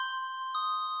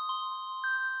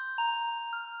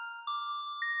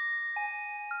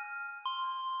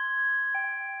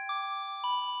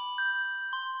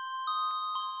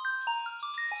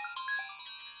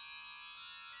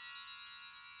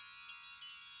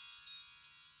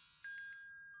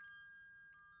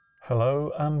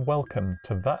Hello and welcome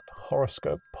to That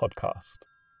Horoscope Podcast.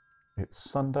 It's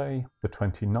Sunday, the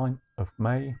 29th of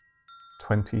May,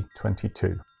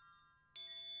 2022.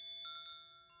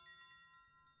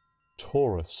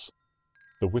 Taurus,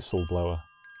 the whistleblower.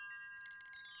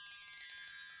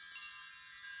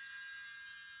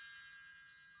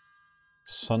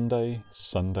 Sunday,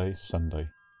 Sunday, Sunday.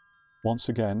 Once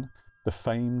again, the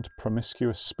famed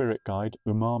promiscuous spirit guide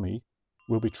Umami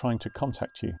will be trying to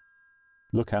contact you.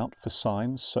 Look out for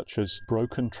signs such as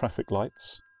broken traffic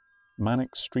lights,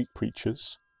 manic street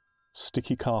preachers,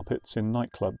 sticky carpets in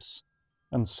nightclubs,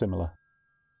 and similar.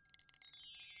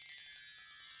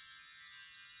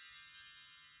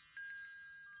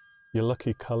 Your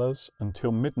lucky colours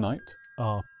until midnight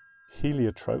are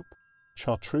heliotrope,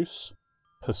 chartreuse,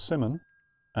 persimmon,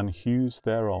 and hues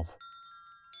thereof.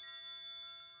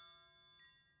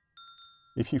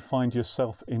 If you find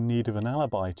yourself in need of an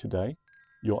alibi today,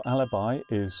 your alibi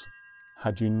is,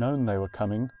 had you known they were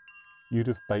coming, you'd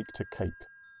have baked a cake.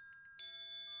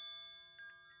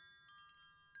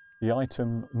 The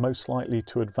item most likely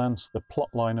to advance the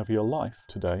plotline of your life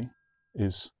today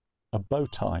is a bow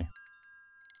tie.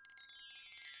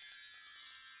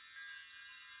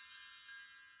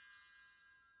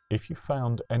 If you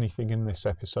found anything in this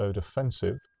episode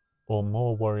offensive, or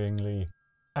more worryingly,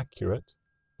 accurate,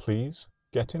 please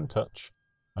get in touch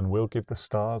and we'll give the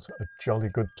stars a jolly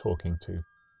good talking to.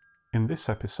 In this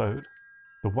episode,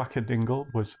 the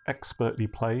Wackadingle was expertly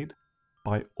played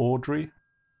by Audrey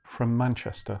from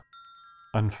Manchester,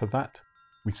 and for that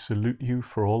we salute you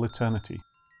for all eternity.